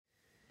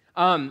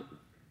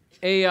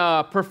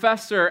A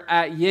professor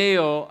at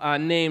Yale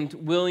named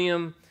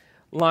William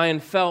Lyon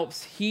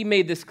Phelps, he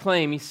made this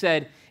claim. He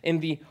said, in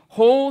the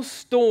whole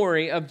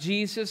story of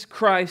Jesus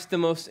Christ, the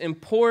most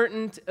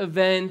important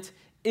event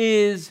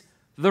is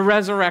the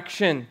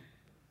resurrection.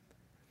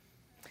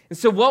 And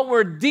so what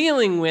we're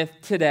dealing with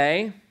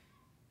today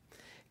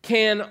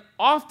can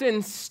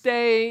often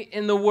stay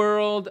in the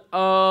world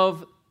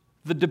of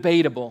the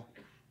debatable.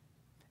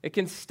 It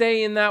can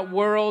stay in that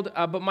world,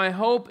 but my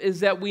hope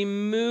is that we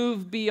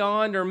move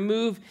beyond or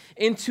move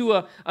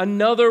into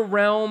another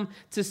realm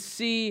to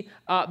see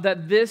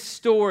that this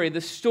story, the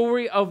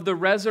story of the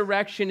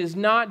resurrection, is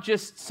not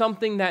just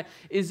something that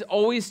is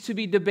always to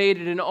be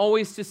debated and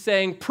always to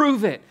saying,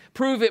 prove it,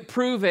 prove it,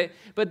 prove it,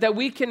 but that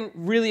we can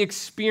really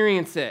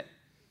experience it,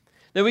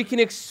 that we can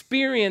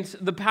experience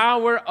the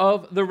power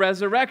of the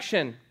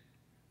resurrection.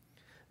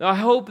 Now, I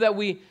hope that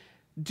we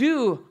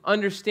do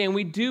understand,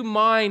 we do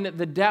mine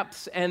the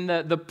depths and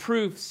the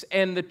proofs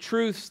and the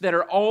truths that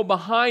are all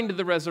behind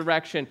the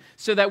resurrection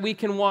so that we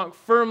can walk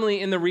firmly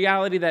in the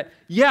reality that,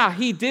 yeah,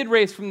 he did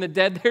raise from the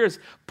dead. There's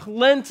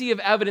plenty of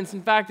evidence.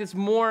 In fact, it's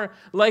more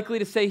likely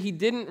to say he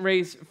didn't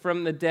raise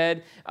from the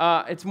dead.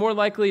 It's more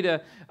likely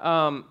to,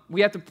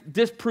 we have to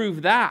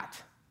disprove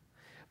that.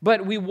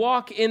 But we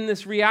walk in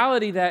this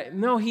reality that,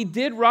 no, he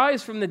did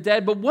rise from the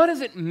dead, but what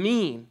does it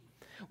mean?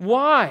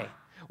 Why?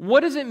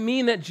 What does it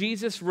mean that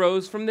Jesus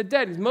rose from the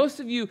dead? Because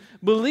most of you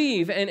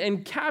believe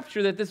and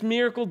capture that this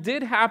miracle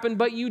did happen,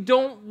 but you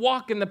don't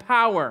walk in the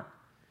power.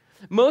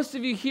 Most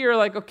of you here are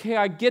like, okay,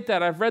 I get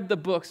that. I've read the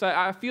books.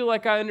 I feel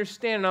like I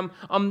understand.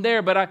 I'm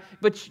there, but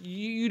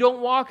you don't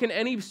walk in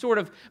any sort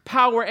of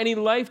power, any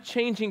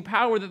life-changing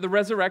power that the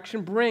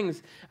resurrection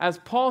brings. As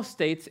Paul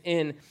states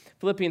in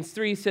Philippians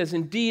 3, he says,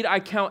 "Indeed,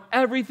 I count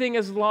everything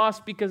as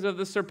lost because of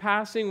the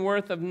surpassing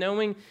worth of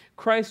knowing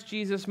Christ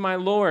Jesus my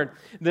Lord,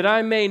 that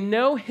I may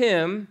know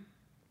him,"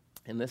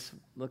 and this,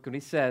 look what he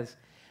says,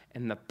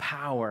 "and the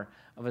power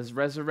of his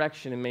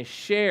resurrection, and may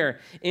share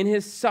in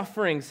his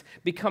sufferings,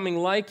 becoming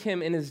like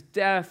him in his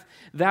death,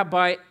 that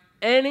by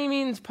any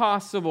means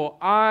possible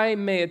I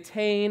may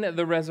attain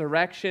the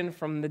resurrection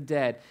from the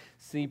dead."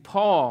 See,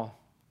 Paul,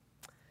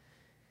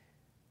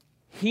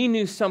 he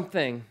knew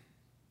something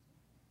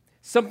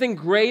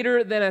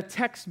greater than a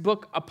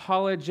textbook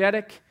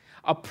apologetic,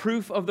 a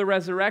proof of the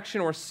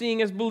resurrection, or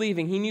seeing as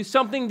believing. He knew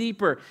something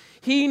deeper.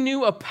 He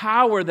knew a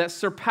power that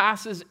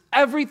surpasses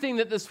everything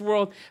that this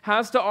world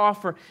has to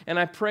offer. And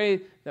I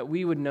pray that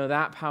we would know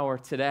that power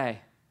today,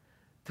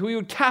 that we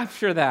would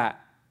capture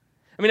that.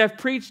 I mean, I've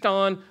preached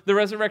on the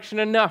resurrection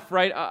enough,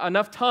 right?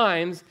 Enough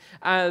times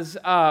as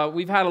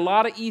we've had a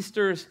lot of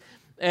Easters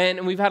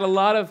and we've had a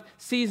lot of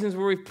seasons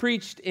where we've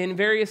preached in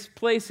various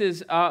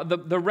places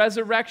the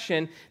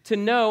resurrection to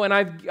know, and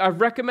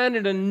I've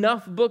recommended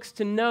enough books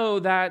to know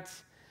that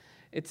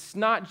it's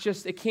not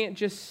just, it can't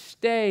just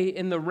stay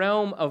in the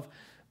realm of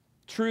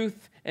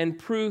truth and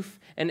proof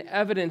and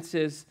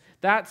evidences.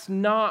 That's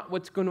not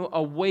what's going to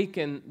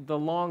awaken the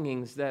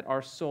longings that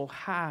our soul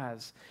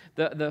has,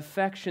 the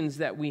affections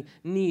that we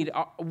need.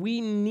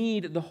 We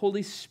need the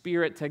Holy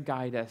Spirit to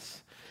guide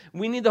us.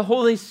 We need the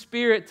Holy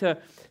Spirit to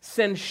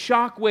send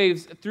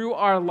shockwaves through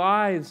our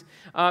lives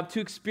to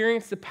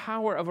experience the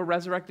power of a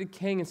resurrected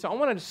King. And so I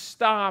wanted to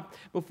stop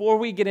before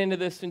we get into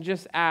this and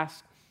just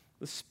ask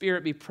the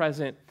Spirit be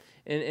present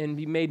and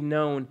be made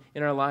known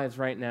in our lives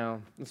right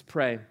now. Let's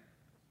pray.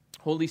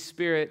 Holy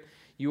Spirit,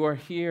 you are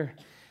here,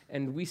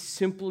 and we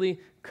simply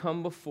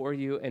come before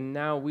you. And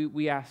now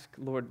we ask,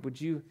 Lord, would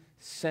you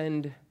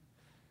send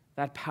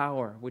that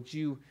power? Would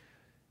you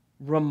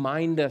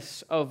remind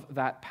us of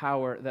that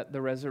power that the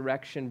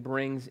resurrection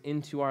brings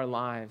into our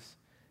lives?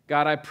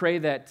 God, I pray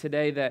that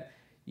today that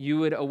you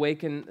would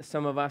awaken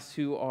some of us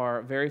who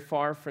are very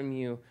far from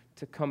you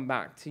to come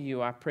back to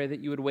you. I pray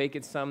that you would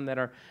awaken some that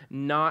are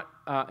not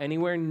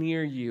anywhere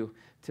near you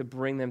to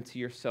bring them to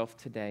yourself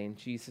today. In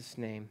Jesus'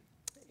 name,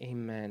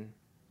 amen.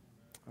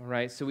 All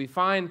right, so we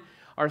find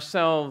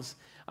ourselves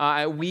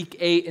at week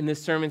 8 in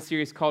this sermon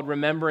series called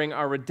Remembering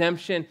Our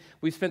Redemption.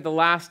 We've spent the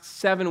last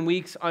 7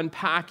 weeks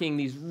unpacking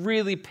these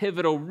really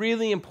pivotal,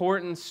 really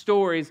important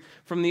stories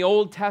from the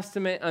Old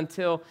Testament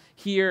until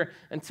here,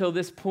 until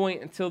this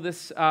point, until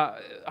this,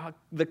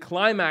 the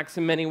climax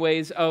in many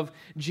ways of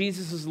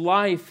Jesus'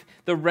 life,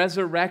 the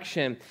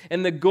resurrection.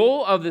 And the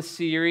goal of the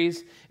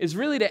series is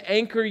really to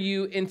anchor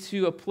you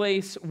into a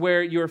place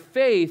where your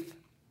faith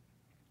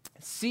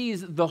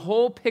sees the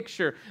whole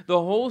picture, the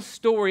whole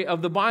story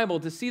of the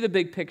Bible, to see the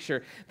big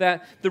picture,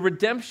 that the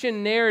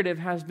redemption narrative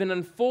has been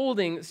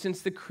unfolding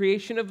since the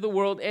creation of the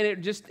world, and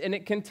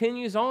it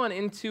continues on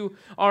into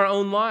our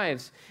own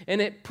lives. And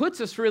it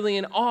puts us really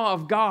in awe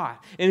of God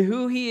and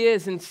who he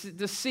is, and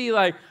to see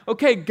like,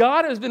 okay,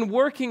 God has been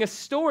working a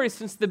story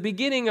since the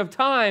beginning of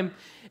time,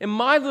 and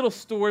my little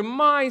story,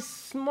 my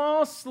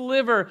small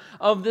sliver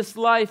of this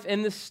life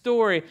and this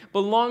story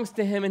belongs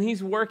to him, and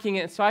he's working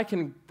it so I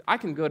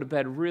can go to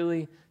bed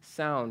really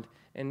sound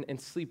and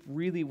sleep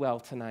really well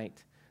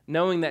tonight,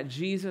 knowing that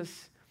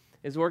Jesus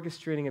is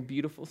orchestrating a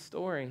beautiful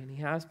story, and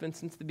he has been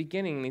since the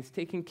beginning, and he's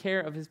taken care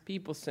of his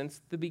people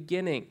since the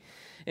beginning.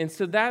 And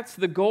so that's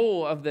the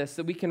goal of this,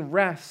 that we can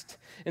rest.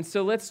 And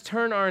so let's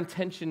turn our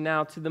attention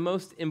now to the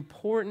most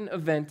important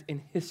event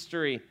in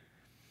history,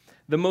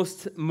 the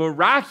most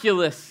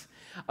miraculous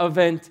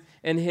event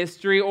in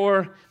history,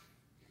 or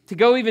to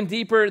go even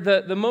deeper,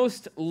 the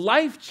most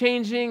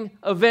life-changing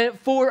event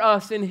for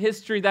us in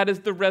history, that is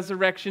the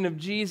resurrection of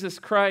Jesus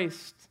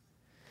Christ.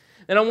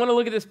 And I want to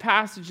look at this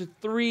passage at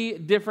three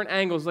different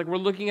angles. Like we're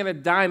looking at a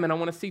diamond. I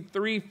want to see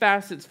three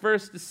facets.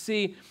 First, to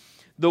see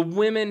the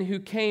women who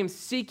came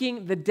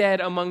seeking the dead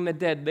among the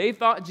dead. They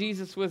thought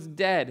Jesus was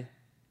dead.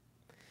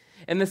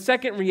 And the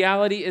second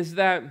reality is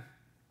that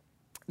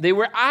they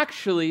were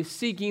actually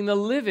seeking the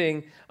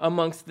living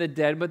amongst the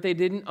dead, but they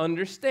didn't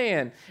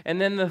understand.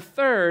 And then the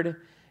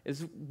third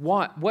is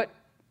what?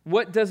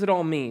 What does it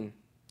all mean?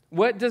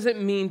 What does it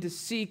mean to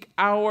seek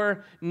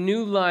our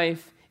new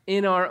life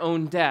in our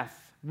own death?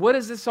 What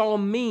does this all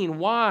mean?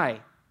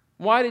 Why?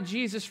 Why did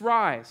Jesus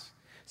rise?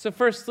 So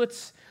first,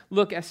 let's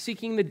look at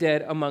seeking the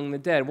dead among the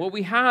dead. What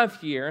we have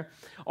here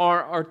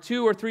are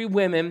 2 or 3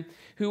 women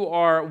who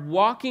are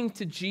walking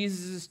to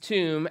Jesus'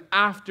 tomb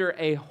after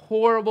a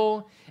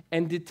horrible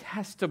and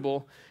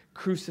detestable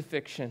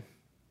crucifixion.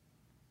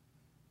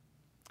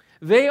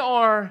 They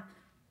are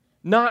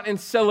not in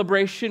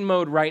celebration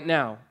mode right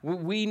now.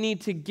 We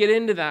need to get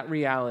into that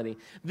reality.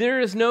 There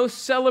is no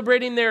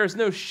celebrating. There is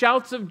no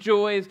shouts of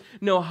joys,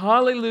 no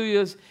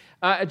hallelujahs.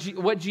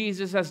 What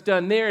Jesus has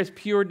done, there is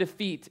pure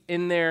defeat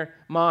in their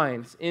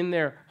minds, in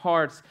their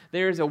hearts.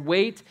 There is a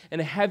weight and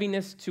a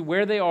heaviness to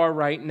where they are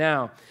right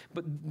now.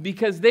 But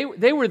because they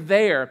were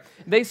there,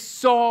 they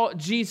saw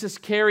Jesus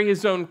carry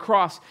his own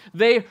cross.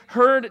 They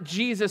heard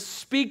Jesus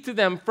speak to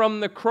them from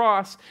the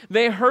cross.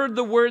 They heard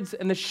the words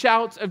and the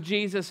shouts of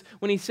Jesus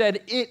when he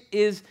said, "It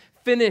is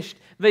finished."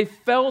 They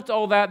felt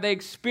all that. They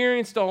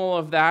experienced all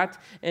of that.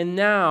 And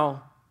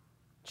now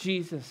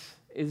Jesus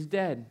is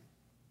dead.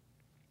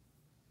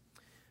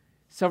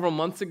 Several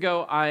months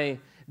ago, I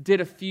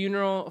did a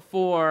funeral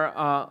for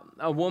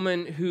a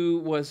woman who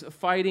was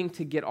fighting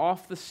to get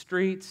off the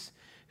streets,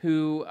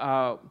 who,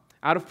 out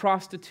of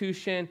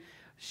prostitution,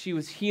 she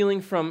was healing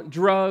from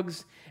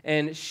drugs,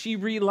 and she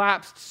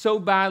relapsed so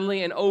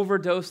badly and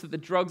overdosed that the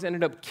drugs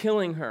ended up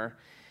killing her.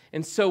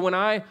 And so when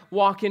I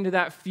walk into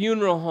that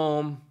funeral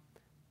home,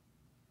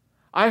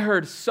 I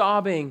heard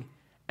sobbing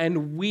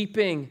and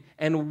weeping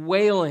and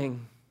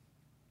wailing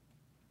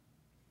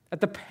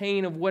at the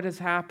pain of what has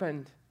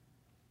happened.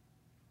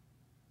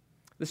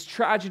 This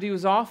tragedy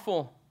was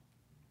awful.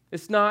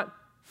 It's not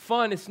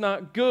fun. It's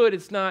not good.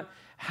 It's not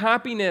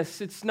happiness.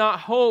 It's not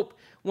hope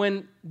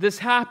when this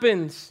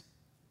happens.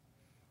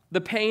 The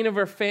pain of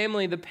her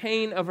family, the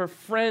pain of her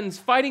friends,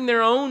 fighting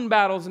their own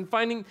battles and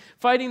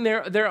fighting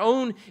their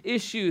own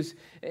issues,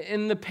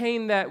 and the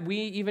pain that we,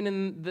 even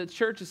in the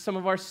church, as some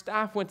of our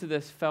staff went to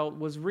this, felt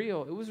was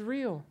real. It was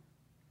real.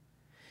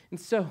 And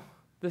so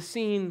the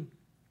scene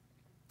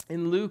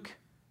in Luke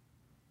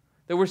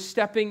that we're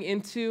stepping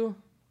into,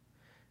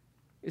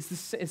 it's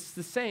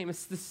the same.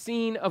 It's the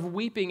scene of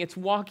weeping. It's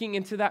walking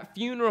into that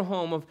funeral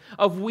home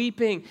of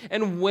weeping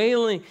and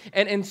wailing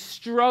and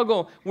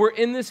struggle. We're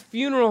in this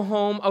funeral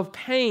home of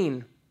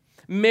pain.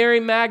 Mary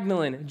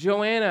Magdalene,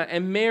 Joanna,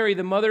 and Mary,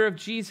 the mother of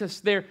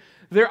Jesus, their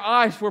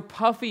eyes were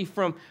puffy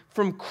from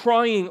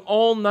crying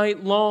all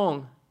night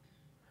long,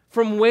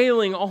 from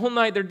wailing all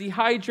night. They're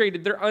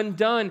dehydrated. They're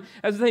undone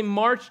as they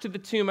march to the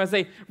tomb, as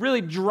they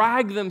really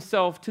drag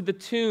themselves to the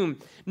tomb,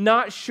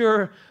 not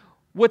sure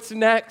what's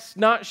next,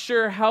 not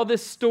sure how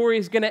this story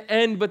is going to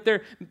end, but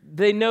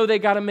they know they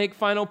got to make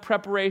final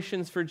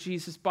preparations for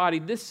Jesus' body.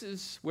 This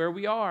is where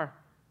we are.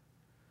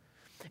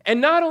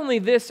 And not only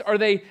this are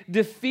they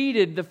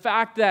defeated, the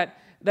fact that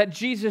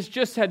Jesus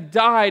just had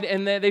died,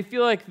 and they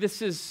feel like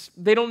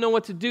they don't know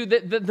what to do.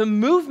 The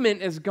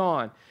movement is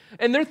gone.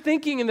 And they're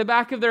thinking in the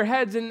back of their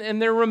heads, and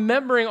they're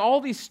remembering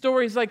all these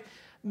stories like,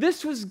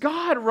 this was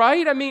God,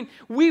 right? I mean,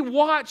 we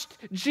watched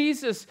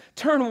Jesus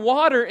turn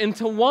water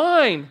into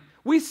wine.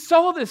 We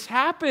saw this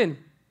happen.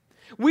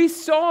 We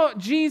saw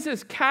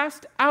Jesus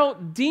cast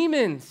out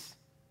demons.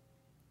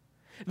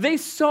 They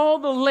saw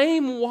the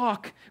lame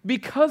walk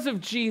because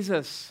of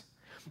Jesus.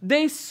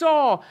 They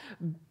saw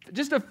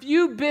just a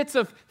few bits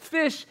of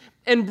fish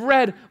and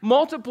bread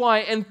multiply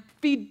and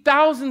feed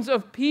thousands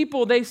of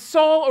people. They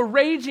saw a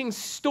raging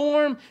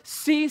storm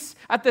cease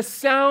at the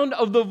sound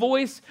of the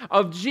voice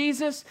of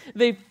Jesus.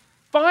 They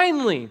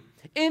finally,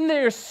 in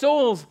their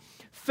souls,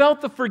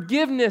 felt the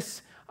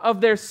forgiveness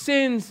of their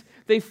sins.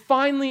 They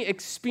finally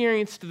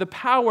experienced the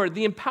power,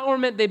 the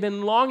empowerment they've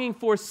been longing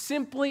for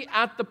simply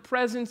at the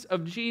presence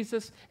of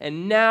Jesus,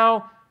 and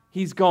now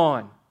he's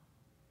gone.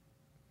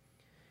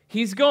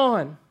 He's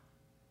gone.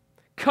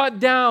 Cut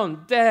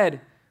down,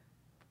 dead.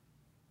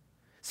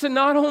 So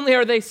not only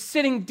are they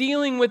sitting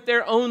dealing with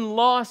their own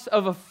loss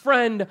of a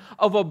friend,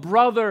 of a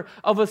brother,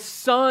 of a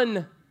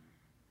son,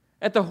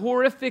 at the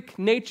horrific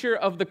nature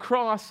of the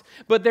cross,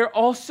 but they're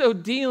also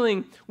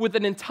dealing with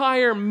an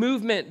entire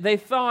movement they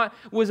thought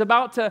was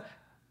about to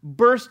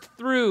burst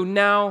through,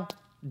 now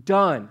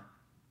done.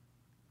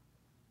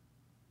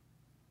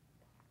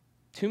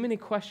 Too many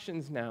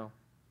questions now.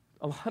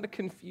 A lot of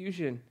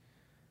confusion.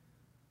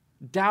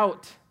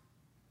 Doubt.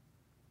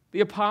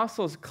 The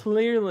apostles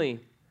clearly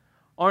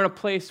aren't a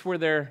place where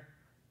they're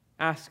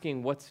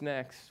asking, what's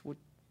next?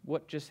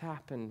 What just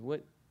happened?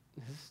 What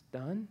is this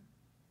done?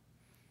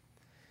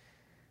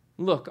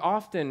 Look,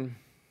 often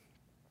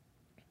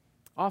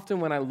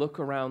when I look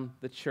around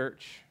the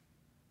church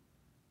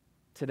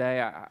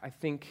today, I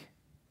think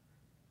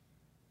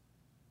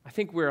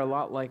we're a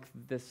lot like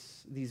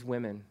these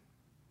women.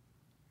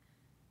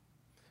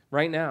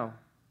 Right now,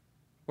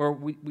 where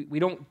we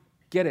don't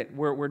get it.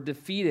 We're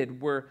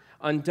defeated. We're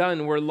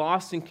undone. We're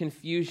lost in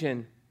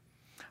confusion.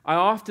 I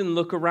often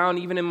look around,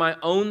 even in my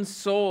own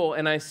soul,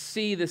 and I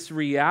see this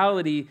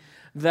reality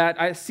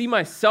that I see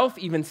myself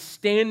even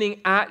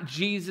standing at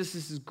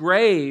Jesus'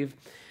 grave,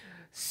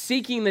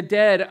 seeking the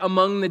dead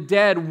among the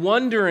dead,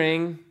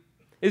 wondering,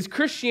 is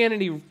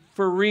Christianity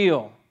for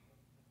real?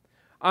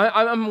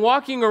 I'm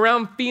walking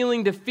around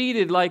feeling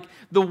defeated, like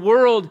the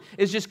world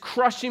is just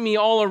crushing me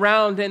all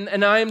around,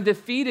 and I am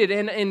defeated,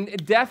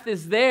 and death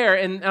is there,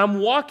 and I'm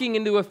walking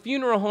into a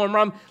funeral home, or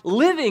I'm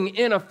living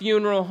in a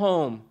funeral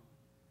home,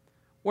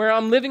 where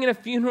I'm living in a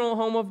funeral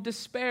home of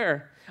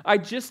despair. I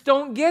just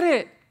don't get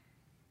it.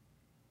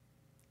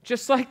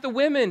 Just like the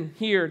women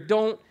here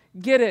don't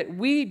get it.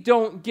 We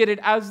don't get it.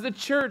 As the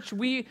church,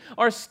 we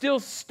are still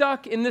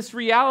stuck in this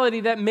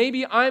reality that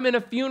maybe I'm in a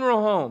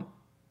funeral home.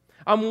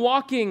 I'm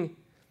walking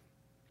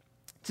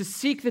to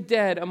seek the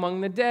dead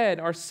among the dead.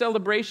 Our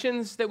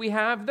celebrations that we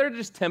have, they're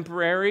just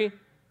temporary.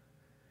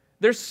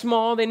 They're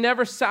small. They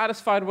never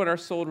satisfied what our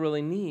soul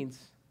really needs.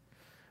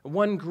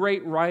 One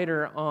great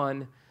writer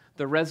on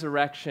the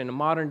resurrection, a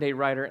modern-day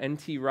writer,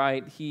 N.T.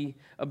 Wright, he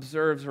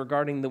observes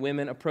regarding the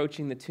women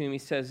approaching the tomb, he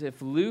says,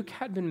 if Luke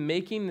had been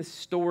making this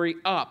story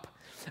up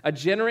a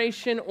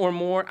generation or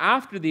more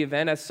after the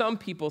event, as some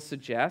people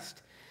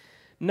suggest,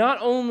 not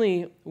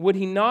only would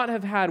he not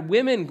have had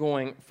women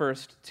going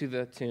first to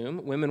the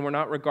tomb, women were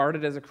not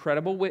regarded as a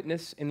credible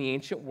witness in the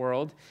ancient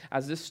world,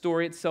 as this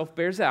story itself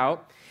bears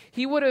out,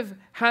 he would have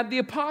had the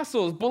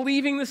apostles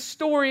believing the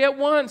story at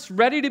once,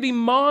 ready to be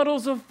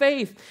models of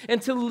faith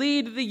and to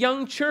lead the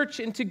young church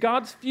into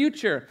God's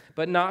future,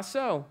 but not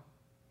so.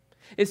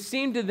 It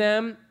seemed to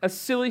them a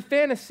silly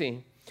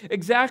fantasy,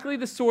 exactly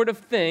the sort of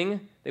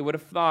thing they would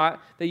have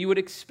thought that you would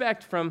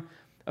expect from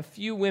a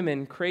few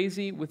women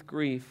crazy with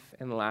grief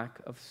and lack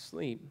of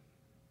sleep.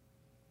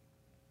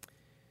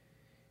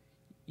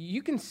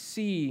 You can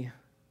see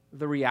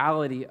the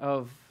reality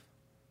of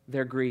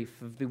their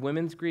grief, of the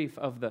women's grief,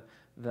 of the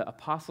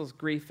apostles'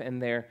 grief and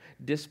their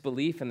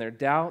disbelief and their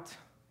doubt.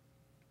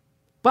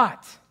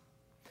 But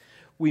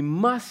we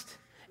must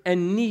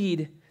and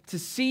need to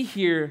see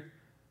here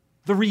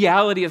the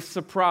reality of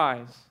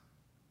surprise.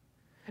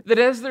 That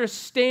as they're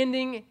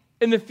standing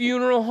in the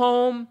funeral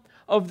home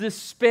of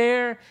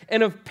despair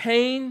and of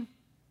pain,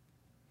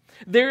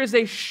 there is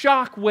a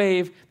shock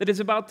wave that is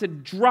about to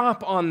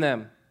drop on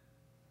them.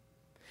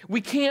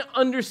 We can't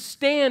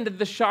understand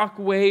the shock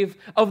wave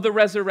of the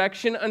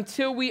resurrection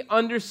until we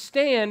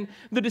understand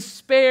the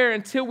despair,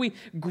 until we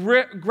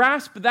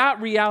grasp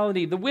that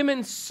reality. The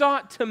women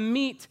sought to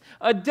meet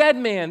a dead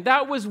man.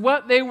 That was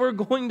what they were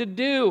going to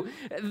do.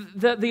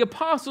 The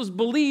apostles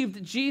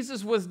believed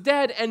Jesus was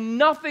dead and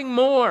nothing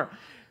more.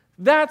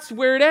 That's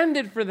where it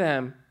ended for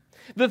them.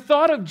 The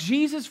thought of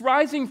Jesus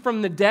rising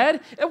from the dead,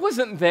 it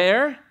wasn't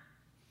there.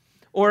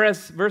 Or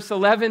as verse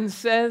 11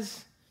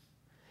 says,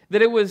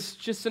 that it was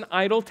just an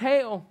idle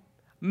tale,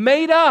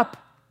 made up.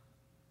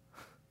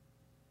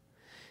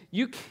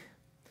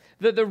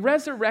 The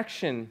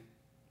resurrection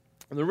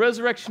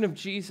of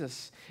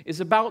Jesus is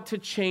about to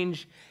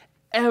change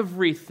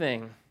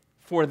everything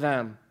for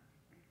them.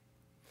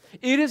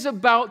 It is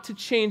about to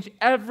change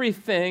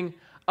everything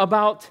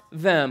about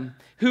them,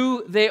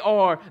 who they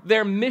are,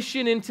 their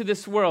mission into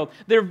this world,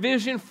 their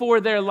vision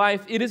for their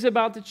life. It is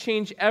about to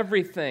change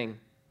everything.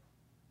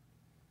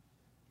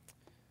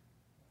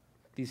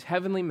 These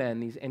heavenly men,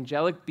 these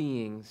angelic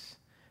beings,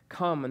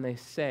 come and they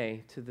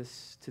say to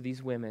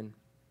these women,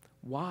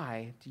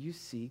 why do you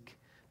seek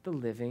the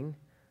living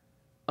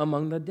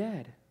among the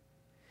dead?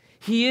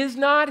 He is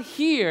not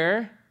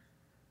here,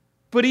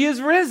 but he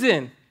is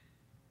risen.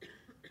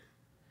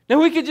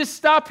 Now we could just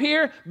stop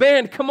here.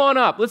 Band, come on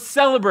up. Let's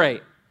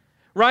celebrate.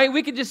 Right?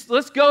 We could just,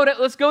 let's go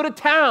to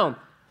town.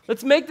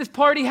 Let's make this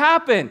party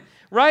happen.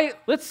 Right?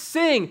 Let's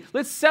sing.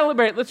 Let's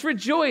celebrate. Let's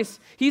rejoice.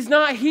 He's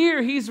not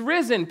here. He's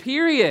risen,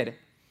 period.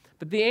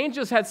 But the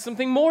angels had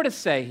something more to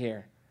say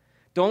here.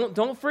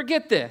 Don't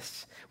forget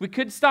this. We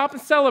could stop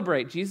and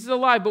celebrate. Jesus is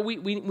alive, but we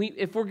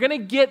if we're going to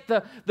get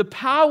the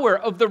power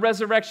of the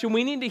resurrection,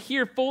 we need to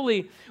hear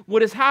fully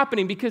what is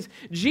happening, because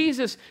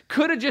Jesus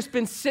could have just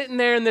been sitting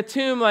there in the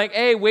tomb like,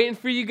 hey, waiting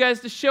for you guys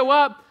to show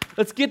up.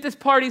 Let's get this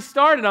party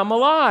started. I'm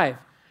alive.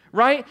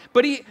 right?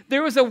 But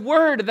there was a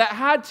word that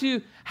had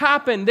to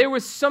happen. There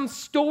was some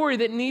story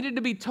that needed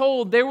to be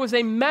told. There was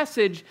a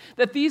message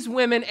that these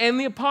women and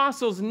the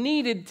apostles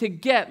needed to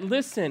get.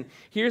 Listen,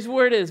 here's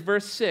where it is,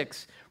 verse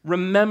 6.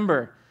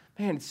 Remember.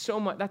 Man, it's so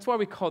much. That's why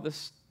we call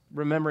this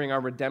Remembering Our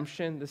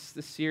Redemption, this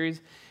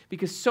series,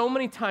 because so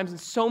many times, in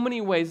so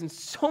many ways, in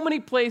so many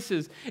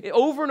places,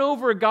 over and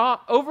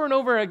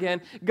over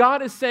again,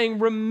 God is saying,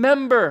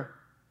 remember.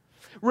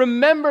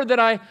 Remember that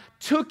I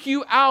took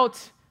you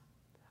out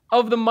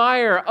of the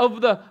mire,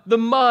 of the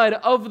mud,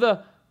 of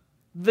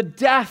the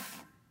death,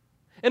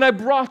 and I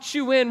brought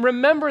you in.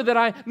 Remember that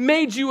I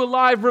made you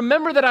alive.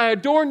 Remember that I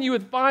adorned you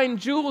with fine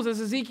jewels, as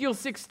Ezekiel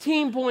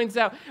 16 points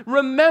out.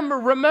 Remember,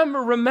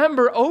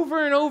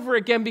 over and over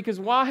again, because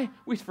why?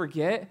 We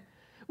forget.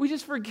 We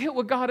just forget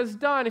what God has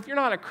done. If you're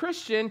not a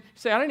Christian, you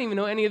say, I didn't even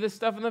know any of this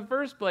stuff in the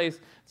first place.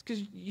 It's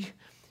because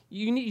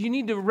you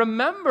need to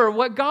remember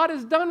what God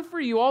has done for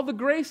you, all the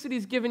grace that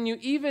he's given you,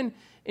 even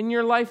in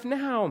your life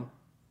now.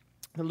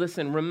 And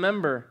listen,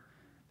 remember,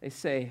 they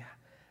say,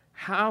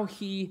 how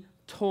he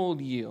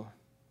told you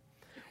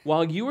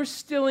while you were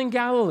still in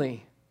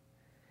Galilee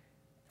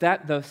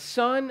that the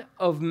Son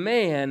of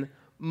Man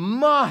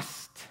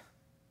must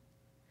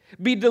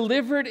be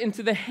delivered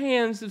into the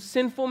hands of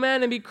sinful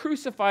men and be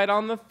crucified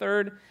on the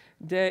third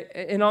day,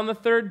 and on the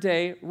third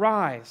day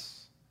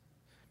rise.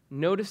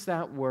 Notice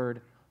that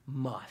word,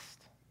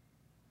 must.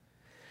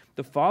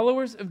 The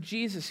followers of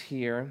Jesus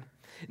here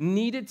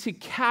needed to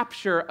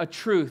capture a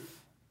truth.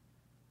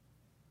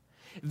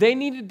 They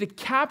needed to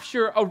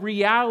capture a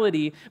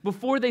reality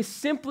before they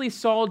simply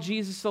saw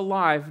Jesus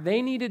alive.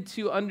 They needed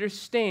to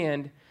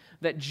understand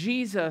that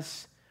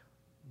Jesus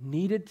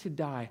needed to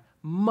die,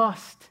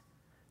 must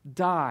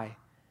die,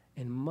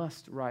 and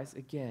must rise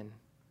again.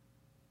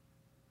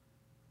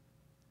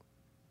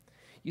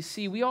 You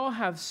see, we all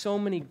have so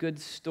many good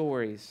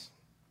stories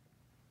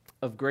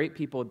of great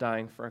people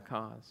dying for a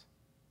cause.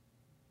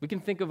 We can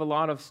think of a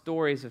lot of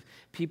stories of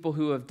people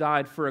who have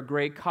died for a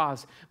great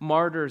cause,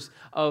 martyrs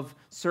of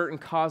certain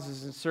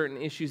causes and certain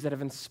issues that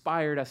have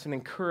inspired us and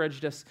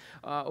encouraged us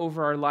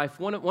over our life.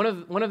 One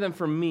of them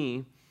for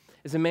me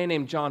is a man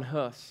named John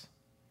Hus.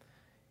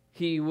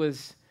 He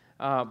was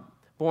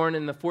born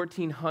in the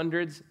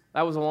 1400s.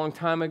 That was a long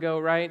time ago,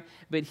 right?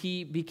 But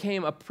he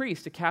became a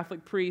priest, a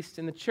Catholic priest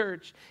in the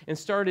church, and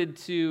started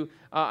to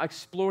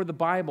explore the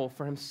Bible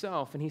for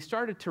himself. And he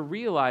started to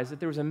realize that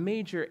there was a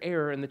major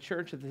error in the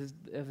church of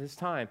his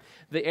time.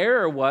 The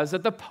error was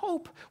that the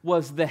Pope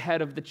was the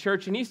head of the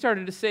church. And he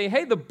started to say,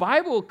 hey, the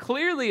Bible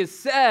clearly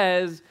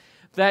says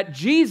that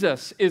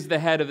Jesus is the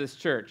head of this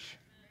church.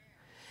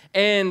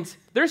 And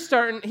he's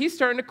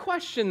starting to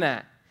question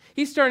that.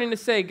 He's starting to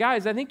say,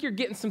 guys, I think you're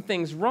getting some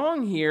things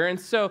wrong here. And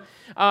so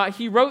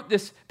he wrote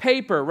this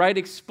paper, right,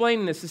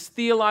 explaining this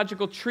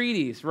theological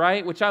treatise,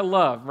 right, which I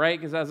love, right,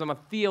 because as I'm a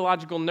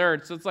theological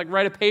nerd, so it's like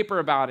write a paper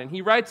about it. And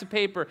he writes a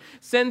paper,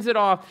 sends it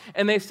off,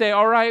 and they say,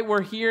 all right,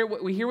 we hear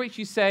what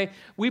you say.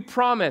 We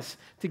promise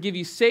to give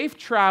you safe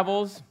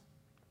travels.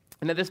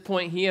 And at this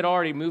point, he had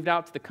already moved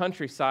out to the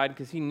countryside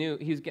because he knew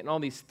he was getting all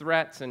these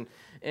threats, and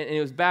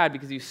it was bad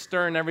because he was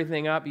stirring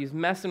everything up. He was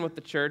messing with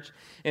the church.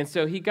 And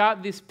so he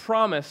got this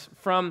promise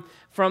from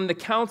the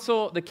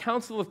council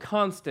of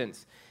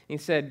Constance.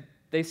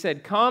 They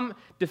said, come,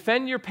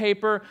 defend your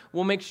paper.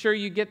 We'll make sure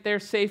you get there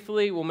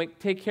safely. We'll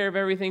take care of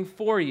everything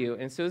for you.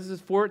 And so this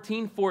is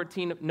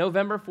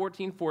November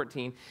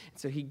 1414.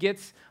 So he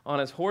gets on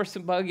his horse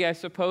and buggy, I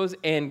suppose,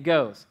 and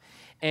goes.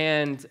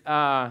 And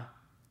as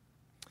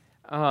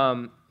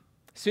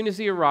soon as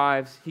he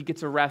arrives, he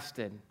gets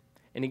arrested,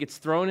 and he gets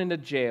thrown into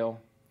jail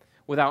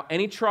without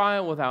any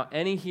trial, without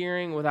any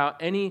hearing, without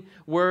any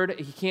word.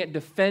 He can't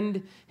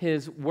defend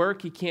his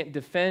work. He can't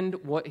defend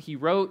what he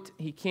wrote.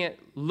 He can't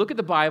look at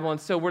the Bible. And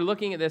so we're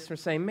looking at this and we're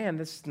saying, man,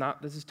 this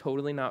is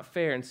totally not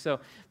fair. And so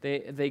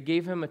they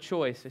gave him a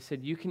choice. They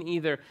said, you can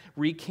either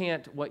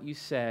recant what you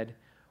said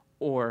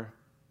or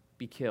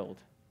be killed,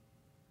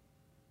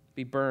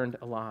 be burned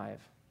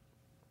alive.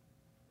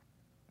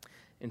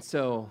 And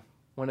so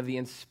one of the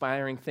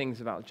inspiring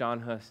things about John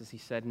Hus is he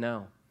said,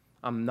 no,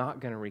 I'm not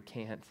going to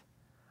recant.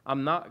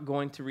 I'm not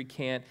going to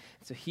recant.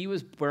 So he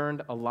was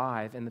burned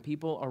alive, and the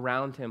people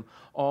around him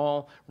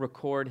all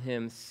record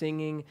him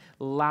singing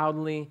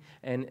loudly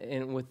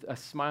and with a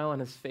smile on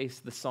his face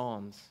the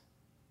Psalms,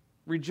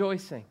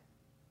 rejoicing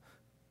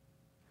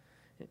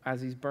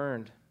as he's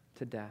burned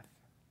to death.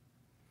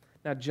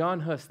 Now, John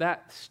Hus,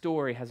 that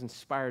story has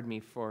inspired me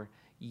for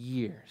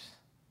years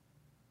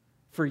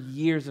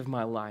of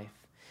my life.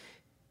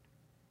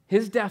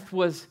 His death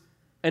was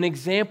an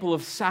example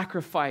of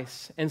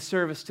sacrifice and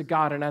service to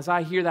God. And as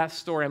I hear that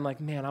story, I'm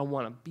like, man, I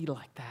want to be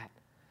like that.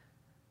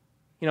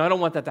 You know, I don't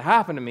want that to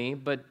happen to me,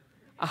 but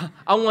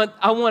I want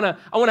to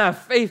have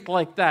faith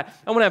like that.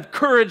 I want to have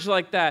courage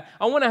like that.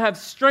 I want to have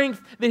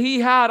strength that he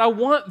had. I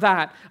want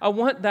that. I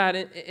want that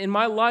in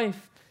my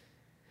life.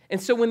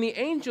 And so when the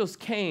angels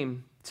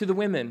came to the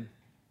women,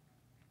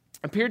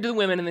 appeared to the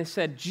women, and they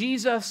said,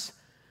 Jesus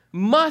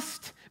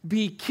must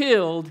be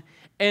killed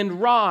and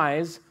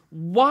rise.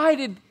 Why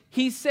did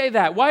he say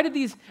that? Why did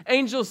these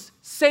angels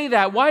say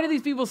that? Why did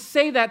these people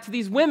say that to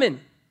these women?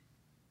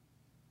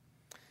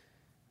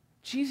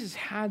 Jesus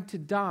had to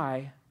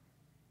die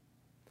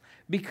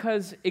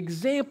because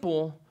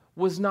example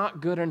was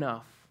not good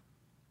enough.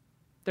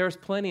 There's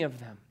plenty of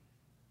them.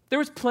 There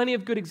was plenty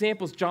of good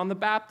examples. John the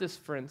Baptist,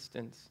 for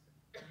instance.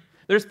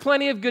 There's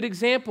plenty of good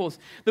examples.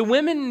 The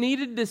women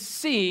needed to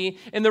see,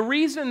 and the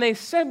reason they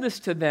said this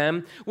to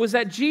them was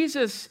that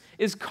Jesus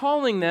is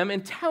calling them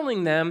and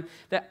telling them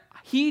that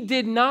he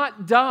did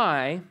not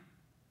die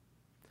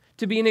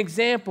to be an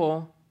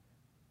example.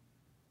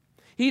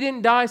 He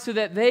didn't die so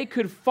that they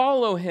could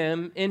follow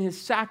him in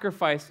his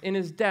sacrifice, in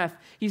his death.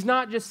 He's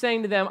not just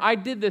saying to them, I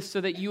did this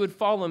so that you would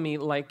follow me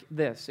like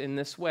this, in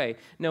this way.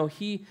 No,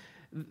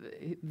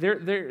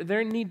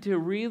 they need to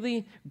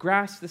really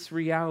grasp this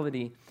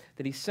reality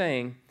that he's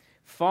saying,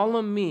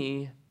 follow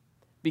me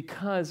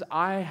because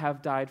I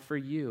have died for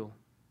you.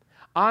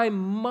 I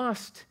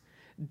must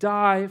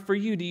die for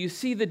you. Do you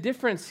see the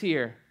difference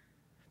here?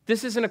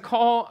 This isn't a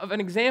call of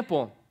an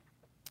example.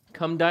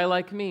 Come die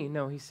like me.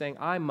 No, he's saying,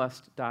 I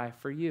must die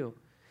for you.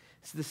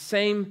 It's the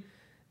same,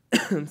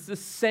 it's the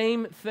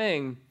same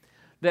thing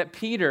that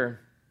Peter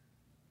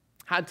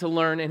had to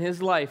learn in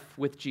his life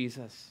with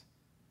Jesus.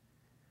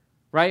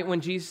 Right?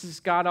 When Jesus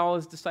got all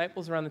his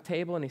disciples around the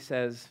table and he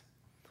says,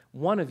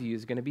 one of you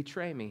is going to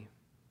betray me.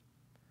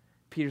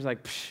 Peter's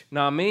like,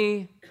 not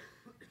me.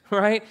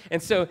 Right?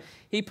 And so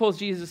he pulls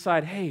Jesus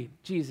aside. Hey,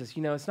 Jesus,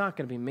 it's not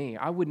going to be me.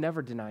 I would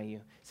never deny you.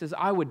 He says,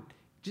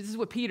 this is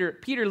what Peter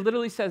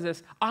literally says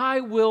this,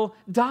 I will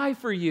die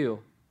for you.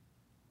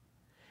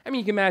 I mean,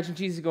 you can imagine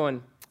Jesus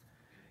going,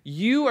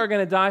 you are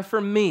going to die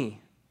for me.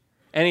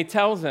 And he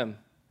tells him,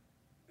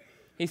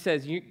 he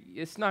says,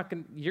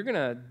 you're going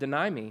to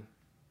deny me.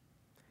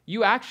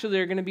 You actually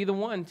are going to be the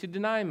one to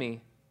deny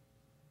me.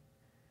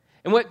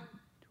 And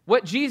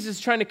what Jesus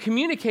is trying to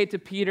communicate to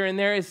Peter in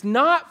there is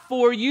not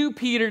for you,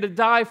 Peter, to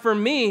die for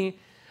me.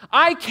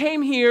 I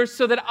came here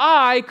so that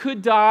I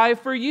could die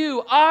for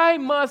you. I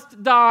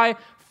must die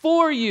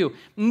for you.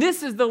 And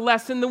this is the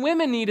lesson the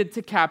women needed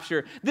to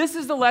capture. This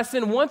is the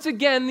lesson, once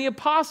again, the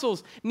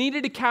apostles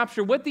needed to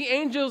capture. What the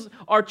angels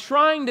are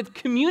trying to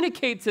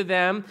communicate to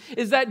them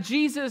is that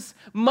Jesus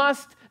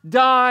must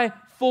die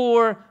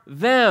for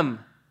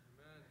them.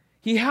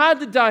 He had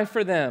to die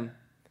for them.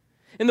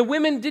 And the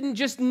women didn't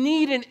just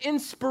need an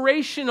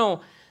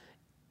inspirational,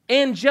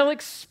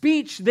 angelic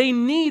speech. They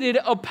needed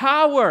a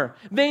power.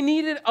 They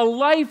needed a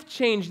life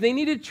change. They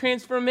needed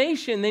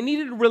transformation. They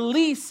needed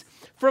release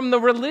from the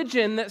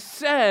religion that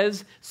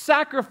says,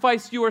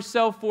 sacrifice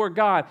yourself for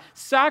God.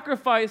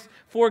 Sacrifice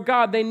for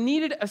God. They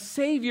needed a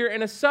savior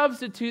and a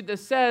substitute that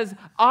says,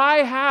 I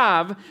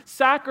have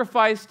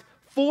sacrificed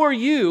for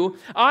you.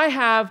 I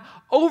have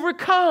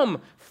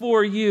overcome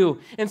for you.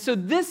 And so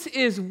this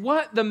is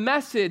what the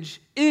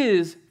message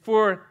is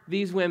for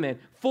these women,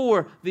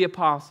 for the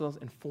apostles,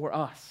 and for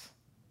us.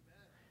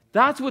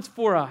 That's what's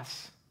for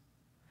us.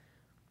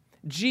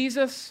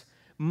 Jesus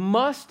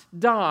must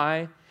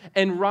die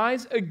and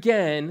rise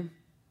again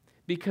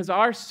because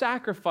our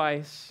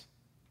sacrifice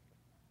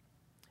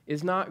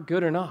is not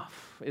good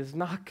enough. It's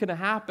not going to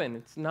happen.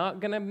 It's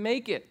not going to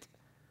make it.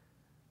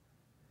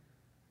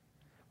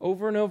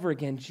 Over and over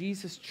again,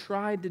 Jesus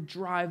tried to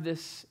drive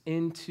this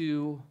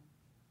into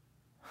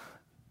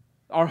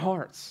our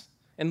hearts.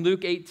 In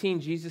Luke 18,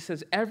 Jesus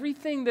says,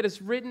 everything that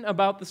is written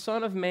about the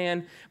Son of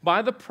Man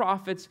by the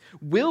prophets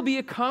will be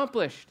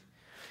accomplished.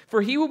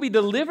 For he will be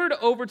delivered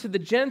over to the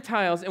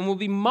Gentiles and will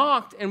be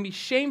mocked and be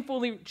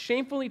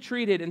shamefully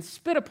treated and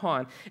spit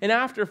upon. And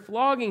after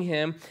flogging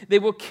him, they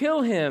will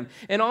kill him.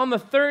 And on the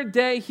third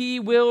day, he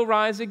will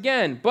rise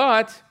again.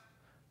 But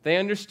they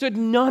understood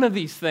none of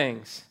these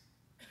things.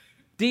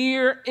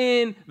 Deer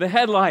in the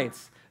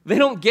headlights. They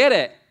don't get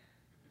it.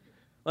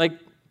 Like,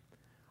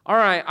 all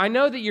right, I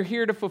know that you're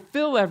here to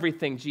fulfill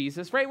everything,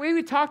 Jesus, right?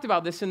 We talked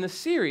about this in the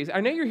series.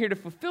 I know you're here to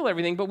fulfill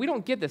everything, but we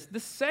don't get this.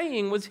 This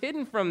saying was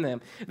hidden from them.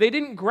 They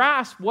didn't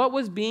grasp what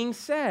was being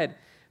said.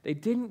 They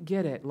didn't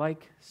get it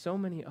like so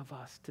many of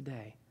us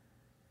today.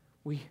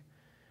 And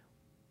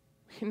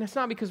it's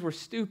not because we're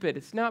stupid.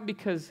 It's not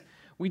because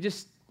we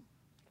just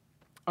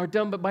are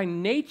dumb, but by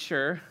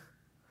nature,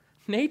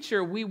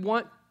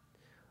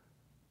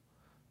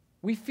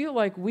 we feel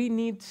like we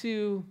need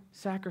to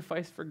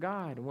sacrifice for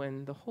God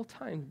when the whole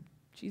time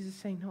Jesus is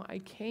saying, no, I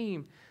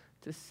came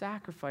to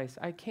sacrifice.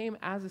 I came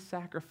as a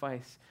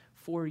sacrifice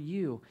for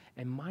you.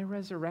 And my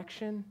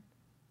resurrection,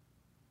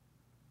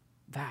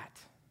 that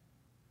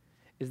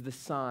is the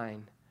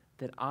sign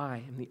that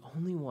I am the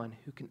only one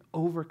who can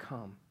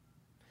overcome.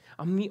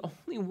 I'm the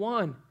only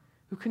one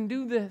who can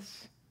do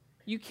this.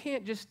 You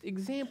can't just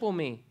example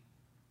me.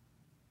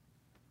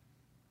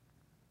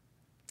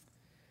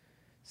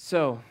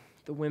 So,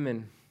 the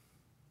women,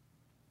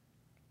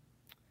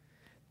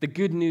 the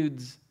good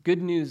news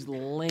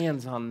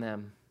lands on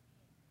them.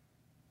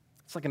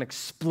 It's like an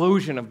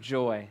explosion of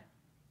joy,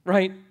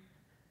 right? It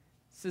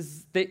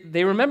says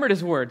they remembered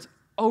his words.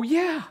 Oh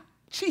yeah,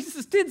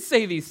 Jesus did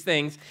say these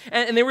things.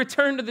 And they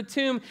returned to the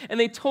tomb, and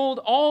they told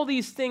all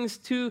these things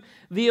to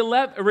the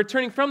 11,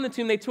 returning from the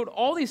tomb, they told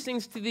all these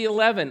things to the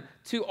 11,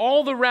 to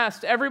all the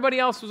rest. Everybody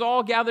else was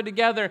all gathered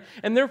together,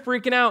 and they're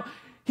freaking out.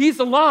 He's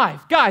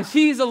alive. Guys,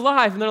 he's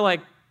alive. And they're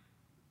like,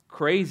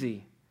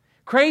 crazy.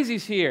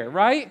 Crazy's here,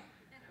 right?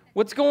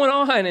 What's going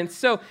on? And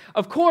so,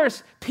 of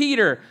course,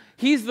 Peter,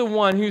 he's the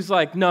one who's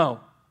like, no.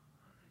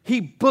 He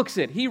books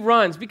it. He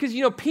runs. Because,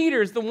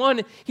 Peter's the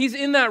one, he's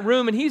in that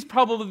room, and he's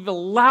probably the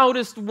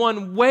loudest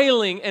one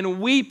wailing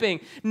and weeping,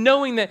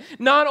 knowing that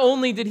not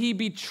only did he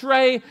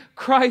betray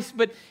Christ,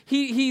 but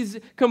he's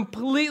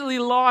completely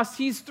lost.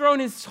 He's thrown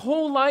his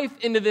whole life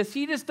into this.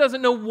 He just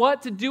doesn't know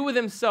what to do with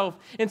himself.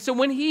 And so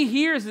when he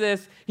hears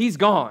this, he's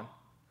gone.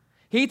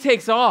 He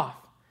takes off.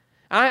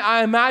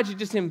 I imagine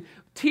just him,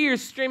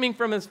 tears streaming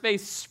from his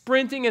face,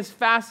 sprinting as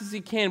fast as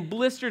he can,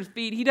 blistered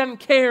feet. He doesn't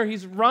care.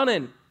 He's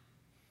running.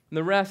 And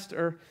the rest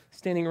are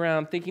standing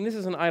around thinking, this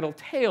is an idle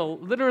tale.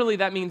 Literally,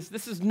 that means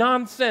this is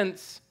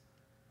nonsense.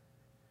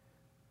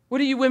 What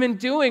are you women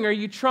doing? Are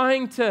you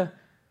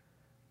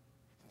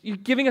you're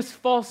giving us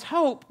false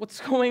hope?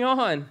 What's going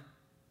on?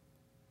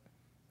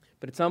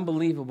 But it's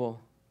unbelievable.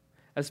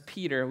 As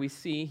Peter, we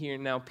see here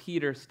now,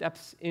 Peter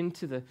steps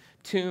into the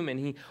tomb and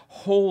he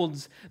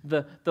holds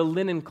the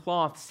linen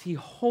cloths. He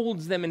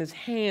holds them in his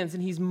hands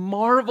and he's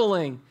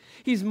marveling.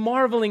 He's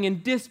marveling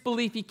in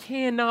disbelief. He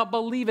cannot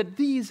believe it.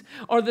 These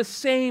are the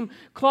same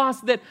cloths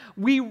that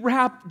we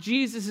wrapped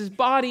Jesus'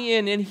 body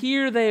in, and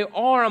here they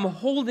are. I'm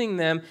holding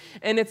them,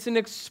 and it's an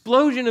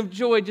explosion of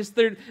joy.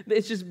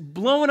 It's just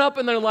blowing up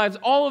in their lives.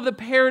 All of the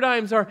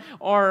paradigms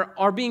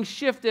are being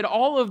shifted.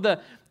 All of the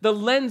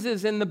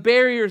lenses and the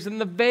barriers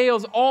and the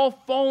veils all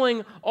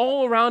falling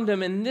all around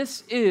him. And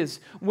this is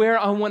where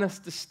I want us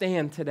to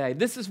stand today.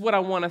 This is what I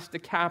want us to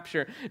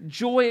capture.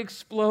 Joy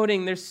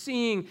exploding. They're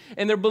seeing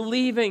and they're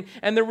believing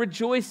and they're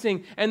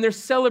rejoicing and they're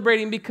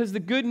celebrating because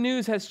the good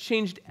news has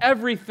changed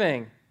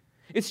everything.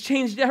 It's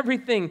changed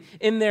everything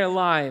in their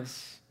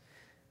lives.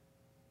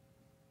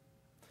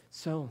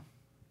 So,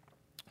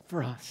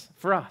 for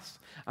us,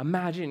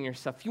 imagine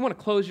yourself. If you want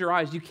to close your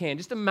eyes, you can.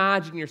 Just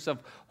imagine yourself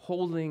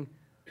holding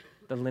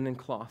the linen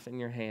cloth in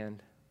your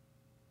hand.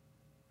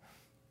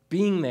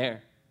 Being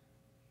there.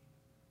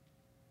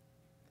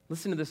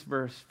 Listen to this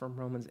verse from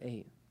Romans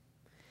 8.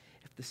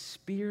 If the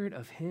spirit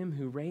of him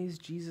who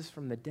raised Jesus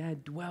from the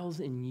dead dwells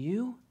in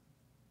you,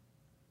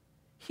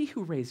 he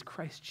who raised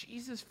Christ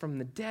Jesus from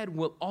the dead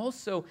will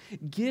also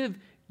give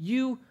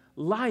you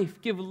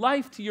life. Give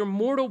life to your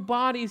mortal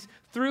bodies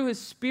through his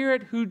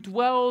spirit who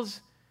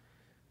dwells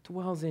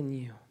in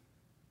you.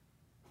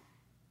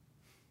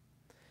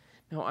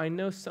 Now, I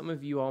know some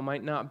of you all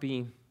might not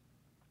be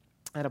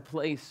at a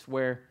place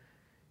where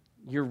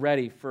you're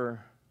ready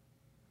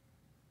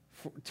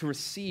to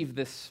receive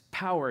this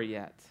power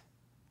yet,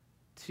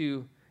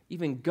 to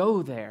even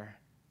go there.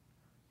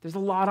 There's a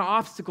lot of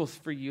obstacles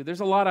for you. There's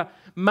a lot of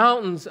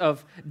mountains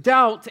of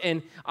doubt,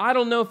 and I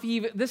don't know if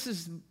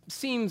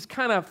seems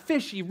kind of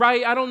fishy,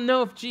 right? I don't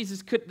know if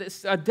Jesus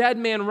a dead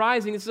man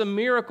rising, this is a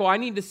miracle. I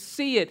need to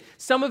see it.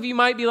 Some of you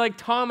might be like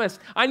Thomas.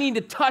 I need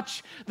to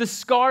touch the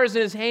scars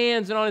in his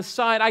hands and on his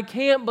side. I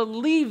can't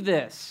believe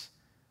this.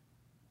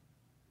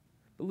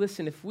 But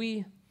listen, if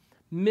we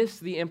miss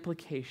the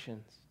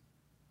implications,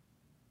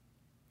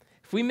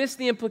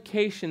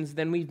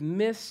 then we've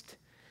missed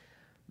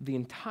the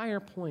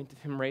entire point of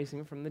him raising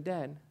him from the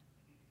dead.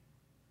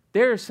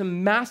 There are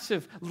some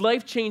massive,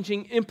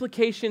 life-changing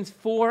implications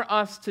for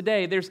us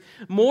today. There's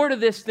more to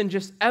this than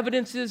just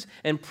evidences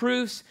and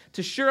proofs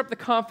to shore up the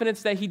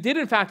confidence that he did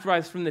in fact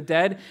rise from the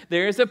dead.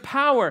 There is a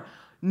power,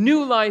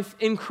 new life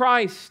in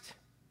Christ.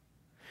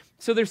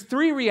 So there's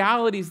three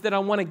realities that I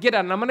want to get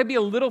at, and I'm going to be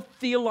a little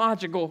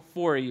theological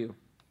for you.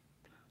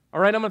 All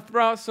right, I'm going to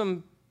throw out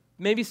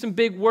maybe some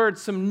big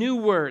words, some new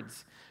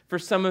words for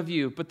some of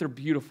you, but they're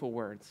beautiful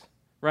words.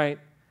 Right?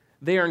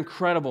 They are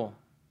incredible.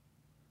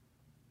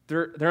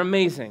 They're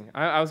amazing.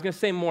 I was going to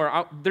say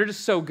more. They're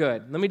just so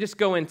good. Let me just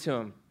go into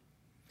them.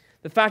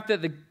 The fact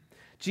that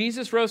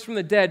Jesus rose from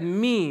the dead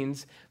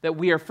means that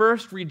we are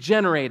first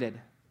regenerated.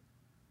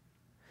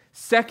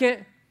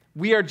 Second,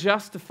 we are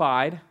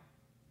justified.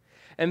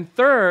 And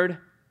third,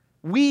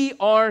 we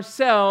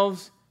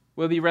ourselves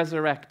will be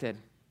resurrected.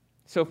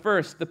 So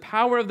first, the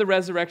power of the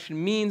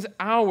resurrection means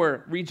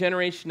our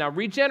regeneration. Now,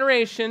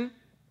 regeneration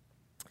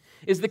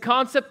is the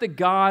concept that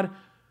God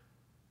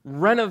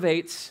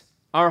renovates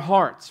our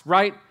hearts,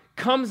 right?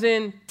 Comes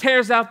in,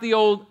 tears out the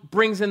old,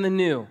 brings in the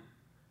new.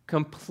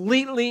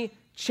 Completely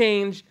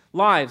changed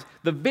lives.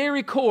 The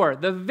very core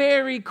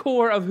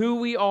of who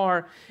we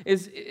are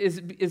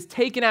is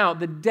taken out.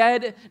 The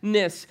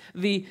deadness,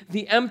 the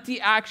empty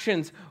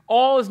actions,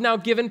 all is now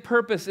given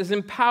purpose, is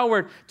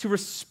empowered to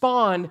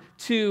respond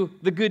to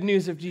the good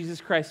news of Jesus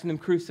Christ and him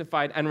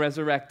crucified and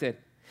resurrected.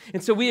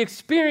 And so we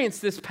experience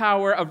this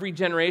power of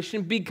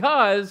regeneration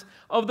because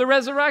of the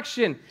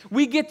resurrection.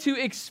 We get to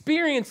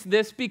experience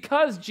this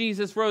because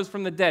Jesus rose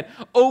from the dead,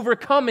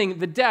 overcoming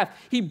the death.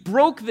 He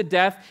broke the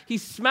death. He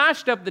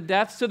smashed up the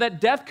death so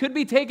that death could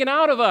be taken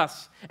out of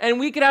us and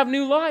we could have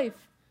new life.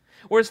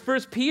 Whereas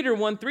 1 Peter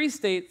 1:3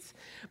 states,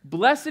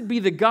 "Blessed be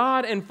the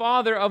God and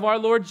Father of our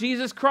Lord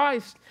Jesus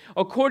Christ.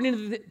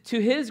 According to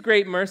his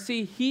great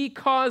mercy, he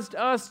caused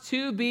us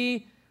to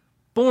be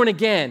born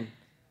again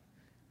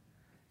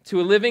to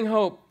a living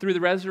hope through the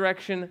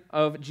resurrection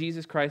of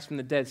Jesus Christ from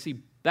the dead."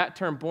 See, that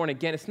term born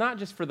again, it's not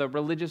just for the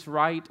religious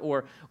rite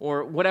or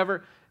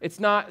whatever. It's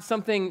not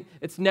something,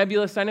 it's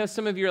nebulous. I know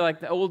some of you are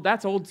like,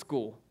 that's old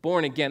school.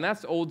 Born again,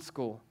 that's old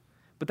school.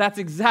 But that's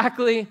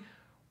exactly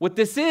what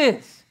this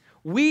is.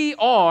 We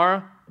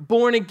are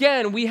born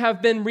again. We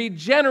have been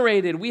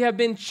regenerated. We have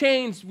been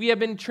changed. We have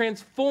been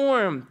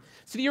transformed.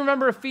 So do you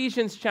remember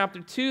Ephesians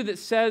chapter 2 that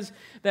says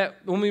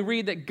that when we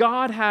read that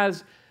God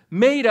has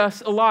made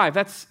us alive?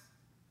 That's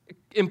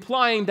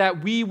implying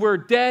that we were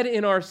dead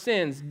in our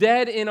sins,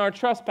 dead in our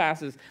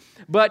trespasses.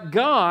 But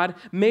God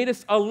made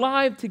us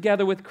alive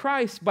together with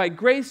Christ. By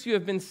grace you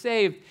have been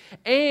saved,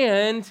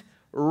 and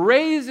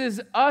raised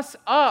us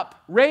up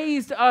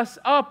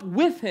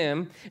with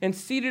him and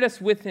seated us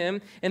with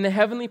him in the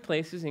heavenly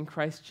places in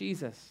Christ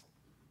Jesus.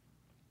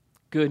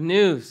 Good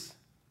news.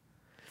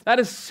 That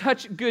is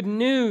such good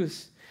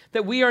news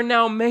that we are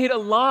now made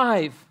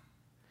alive.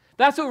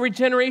 That's what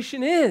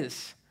regeneration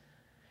is.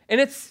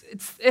 And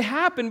it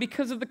happened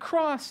because of the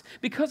cross,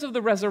 because of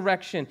the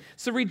resurrection.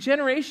 So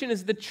regeneration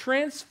is the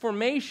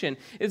transformation,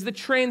 is the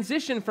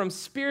transition from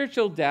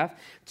spiritual death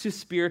to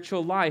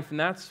spiritual life. And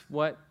that's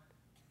what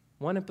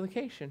one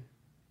implication.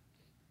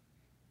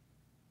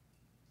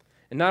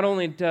 And not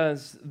only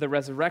does the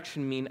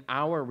resurrection mean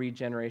our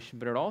regeneration,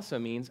 but it also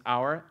means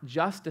our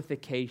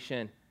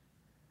justification.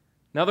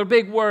 Another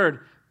big word,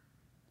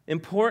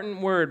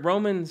 important word.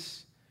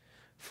 Romans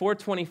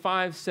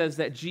 4:25 says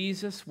that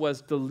Jesus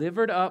was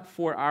delivered up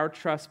for our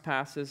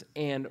trespasses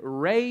and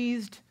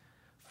raised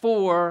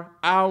for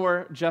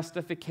our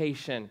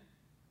justification.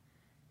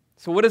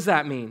 So what does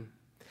that mean?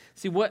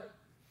 See, what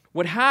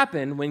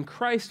happened when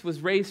Christ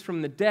was raised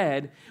from the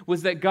dead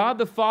was that God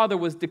the Father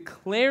was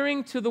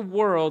declaring to the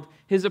world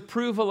his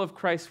approval of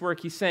Christ's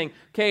work. He's saying,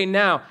 okay,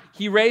 now,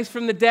 he raised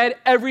from the dead.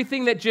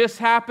 Everything that just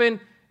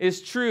happened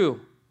is true.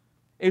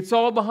 It's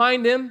all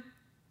behind him.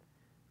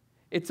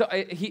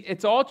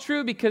 It's all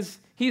true because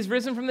he's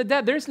risen from the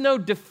dead. There's no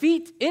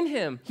defeat in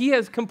him. He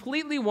has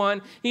completely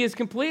won. He has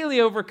completely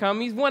overcome.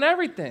 He's won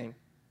everything.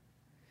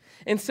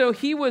 And so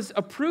he was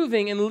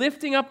approving and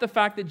lifting up the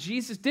fact that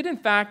Jesus did, in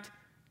fact,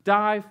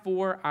 die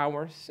for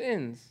our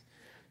sins.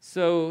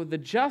 So the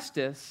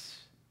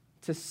justice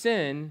to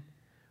sin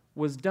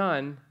was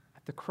done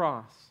at the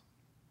cross.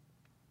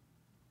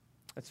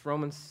 That's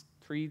Romans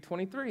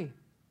 3:23.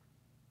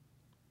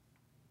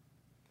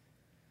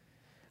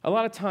 A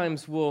lot of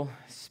times we'll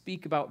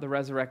speak about the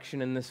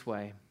resurrection in this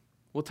way.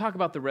 We'll talk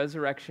about the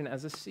resurrection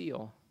as a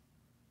seal,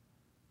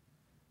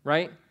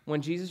 right?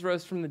 When Jesus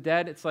rose from the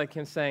dead, it's like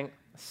him saying,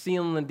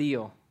 sealing the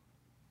deal,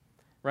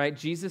 right?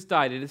 Jesus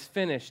died. It is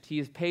finished. He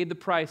has paid the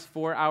price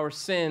for our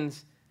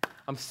sins.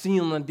 I'm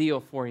sealing the deal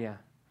for you.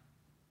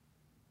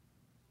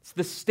 It's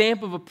the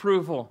stamp of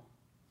approval.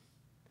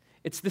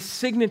 It's the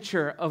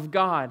signature of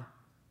God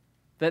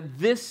that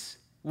this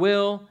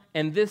will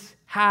and this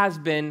has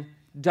been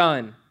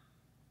done.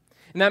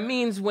 And that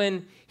means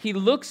when he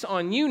looks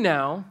on you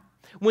now,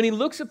 when he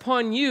looks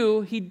upon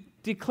you, he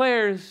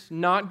declares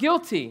not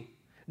guilty,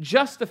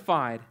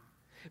 justified.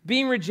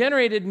 Being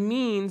regenerated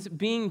means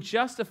being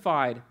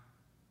justified.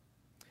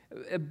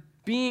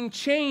 Being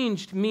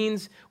changed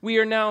means we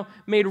are now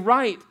made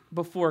right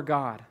before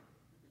God.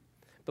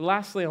 But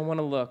lastly, I want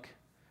to look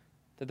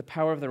that the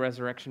power of the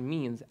resurrection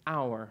means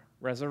our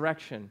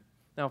resurrection.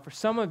 Now, for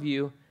some of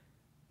you,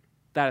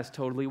 that is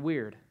totally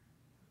weird,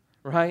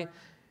 right?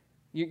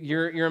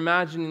 You're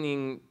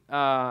imagining,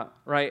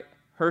 right,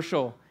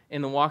 Herschel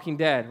in The Walking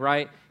Dead,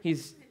 right?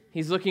 He's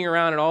looking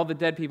around at all the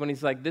dead people, and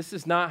he's like, this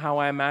is not how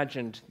I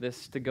imagined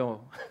this to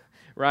go,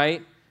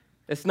 right?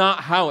 It's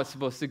not how it's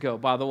supposed to go,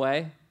 by the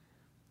way.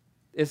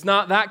 It's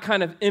not that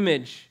kind of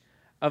image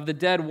of the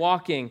dead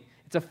walking.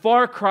 It's a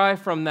far cry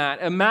from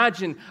that.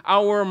 Imagine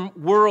our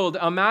world,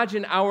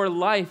 imagine our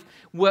life,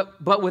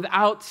 but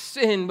without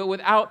sin, but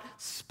without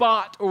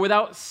spot or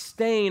without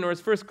stain. Or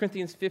as 1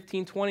 Corinthians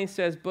 15:20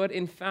 says, but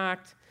in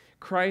fact,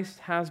 Christ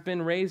has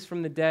been raised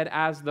from the dead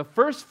as the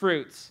first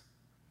fruits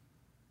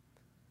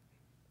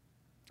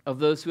of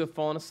those who have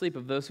fallen asleep,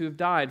 of those who have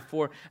died.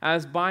 For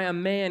as by a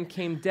man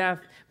came death,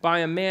 by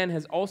a man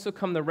has also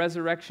come the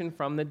resurrection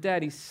from the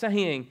dead. He's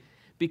saying,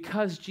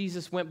 because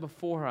Jesus went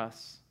before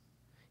us,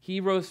 he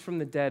rose from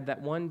the dead,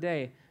 that one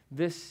day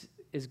this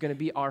is going to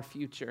be our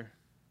future.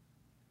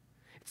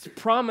 It's a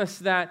promise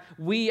that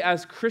we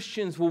as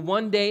Christians will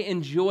one day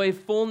enjoy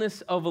fullness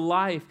of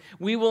life.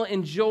 We will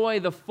enjoy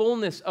the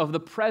fullness of the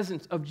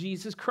presence of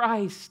Jesus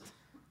Christ.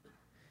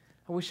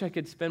 I wish I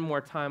could spend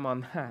more time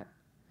on that.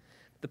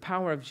 the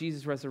power of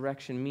Jesus'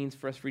 resurrection means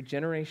for us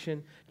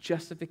regeneration,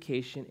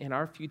 justification, and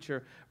our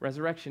future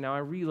resurrection. Now, I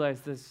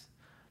realize there's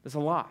a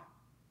lot.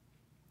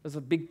 There's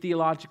a big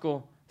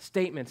theological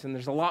statements, and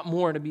there's a lot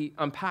more to be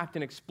unpacked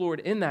and explored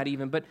in that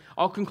even, but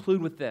I'll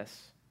conclude with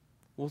this.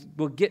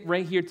 We'll get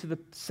right here to the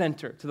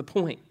center, to the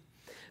point.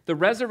 The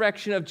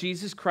resurrection of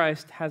Jesus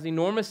Christ has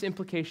enormous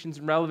implications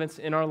and relevance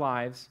in our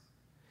lives.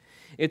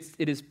 It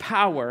is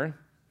power,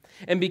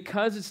 and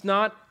because it's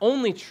not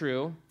only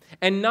true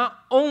and not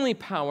only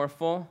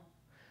powerful,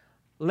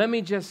 let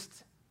me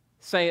just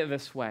say it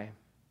this way.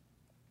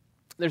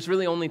 There's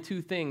really only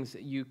two things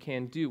that you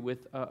can do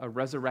with a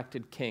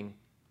resurrected king.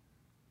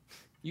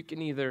 You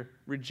can either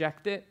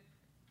reject it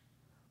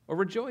or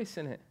rejoice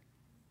in it.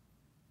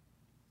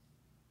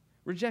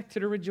 Reject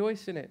it or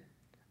rejoice in it.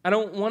 I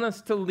don't want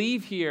us to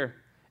leave here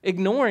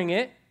ignoring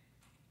it.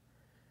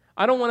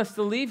 I don't want us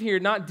to leave here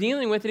not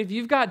dealing with it. If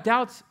you've got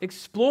doubts,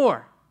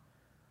 explore,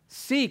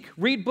 seek,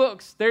 read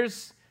books.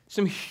 There's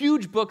some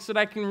huge books that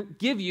I can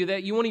give you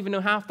that you won't even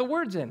know half the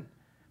words in,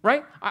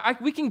 right?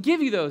 We can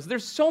give you those.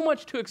 There's so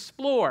much to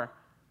explore.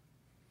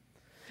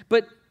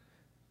 But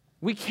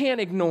we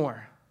can't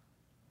ignore.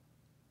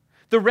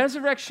 The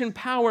resurrection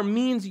power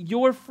means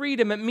your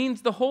freedom. It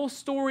means the whole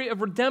story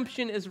of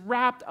redemption is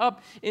wrapped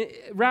up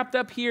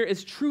here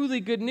is truly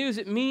good news.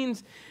 It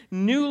means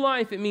new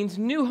life. It means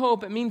new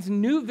hope. It means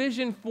new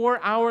vision for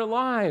our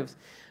lives.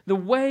 The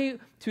way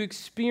to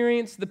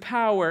experience the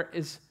power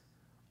is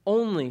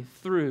only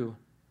through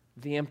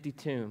the empty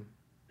tomb.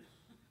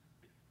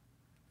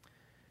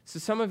 So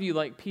some of you,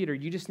 like Peter,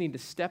 you just need to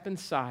step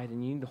inside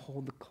and you need to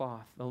hold the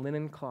cloth, the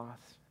linen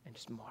cloth, and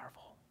just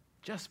marvel.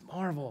 Just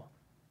marvel.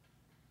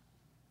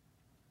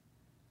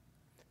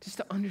 Just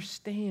to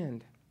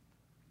understand,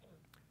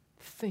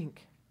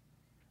 think.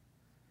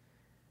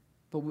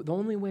 But the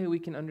only way we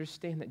can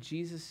understand that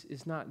Jesus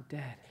is not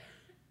dead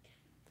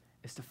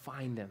is to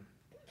find him.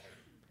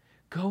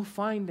 Go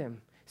find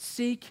him.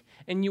 Seek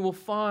and you will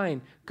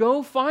find.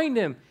 Go find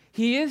him.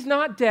 He is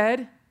not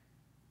dead.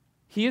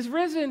 He is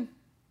risen.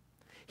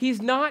 He's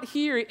not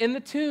here in the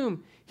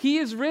tomb. He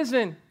is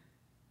risen.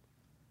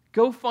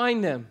 Go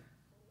find him.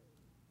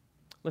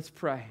 Let's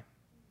pray.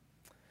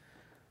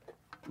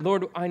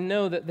 Lord, I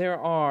know that there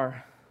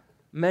are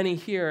many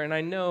here, and I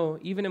know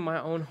even in my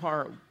own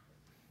heart,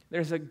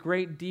 there's a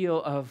great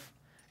deal of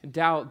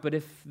doubt. But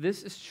if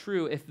this is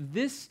true, if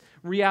this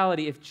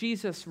reality, if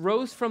Jesus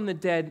rose from the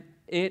dead,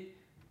 it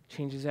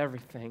changes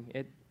everything.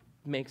 It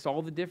makes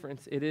all the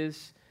difference. It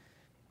is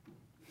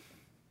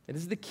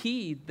the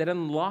key that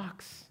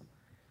unlocks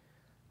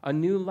a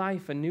new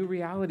life, a new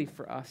reality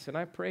for us. And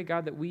I pray,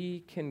 God, that we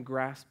can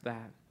grasp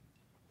that,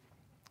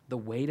 the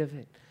weight of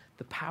it,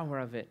 the power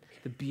of it,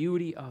 the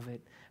beauty of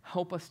it.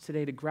 Help us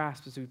today to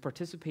grasp as we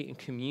participate in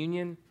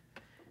communion,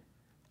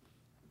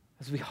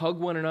 as we hug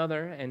one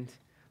another and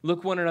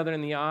look one another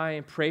in the eye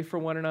and pray for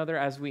one another,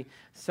 as we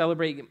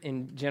celebrate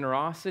in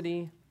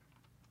generosity.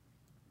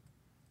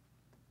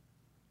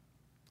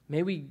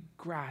 May we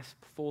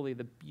grasp fully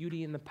the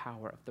beauty and the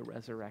power of the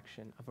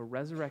resurrection, of a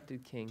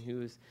resurrected King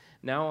who is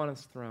now on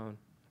his throne,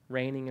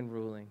 reigning and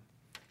ruling.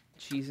 In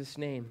Jesus'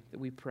 name that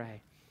we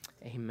pray.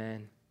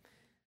 Amen.